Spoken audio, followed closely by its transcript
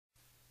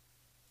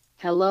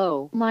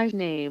Hello, my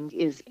name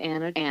is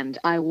Anna and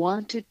I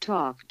want to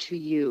talk to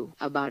you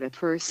about a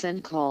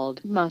person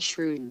called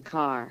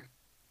Mushroomcar.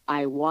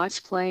 I was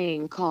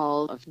playing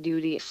Call of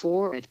Duty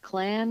 4 at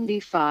Clan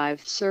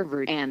D5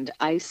 server and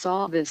I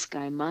saw this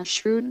guy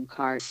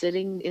Mushroomcar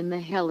sitting in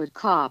the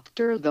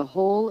helicopter the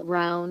whole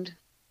round.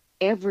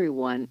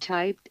 Everyone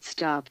typed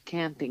stop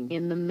camping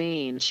in the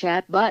main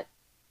chat, but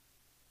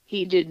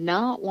he did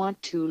not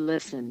want to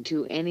listen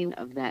to any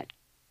of that.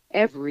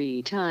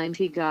 Every time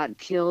he got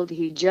killed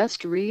he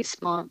just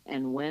respawned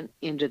and went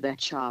into the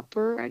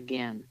chopper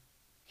again.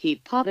 He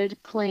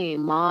potted clay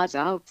mods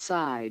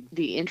outside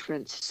the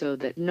entrance so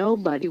that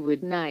nobody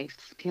would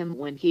knife him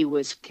when he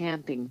was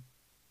camping.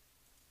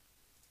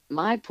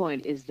 My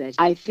point is that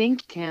I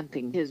think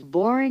camping is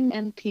boring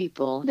and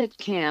people that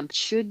camp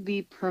should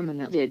be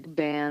permanently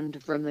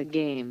banned from the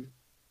game.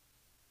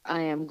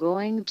 I am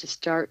going to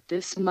start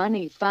this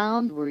money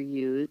found where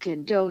you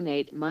can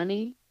donate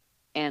money.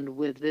 And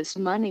with this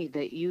money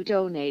that you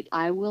donate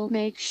I will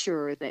make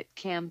sure that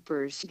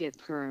campers get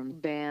perm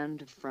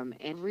banned from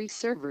every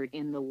server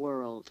in the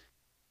world.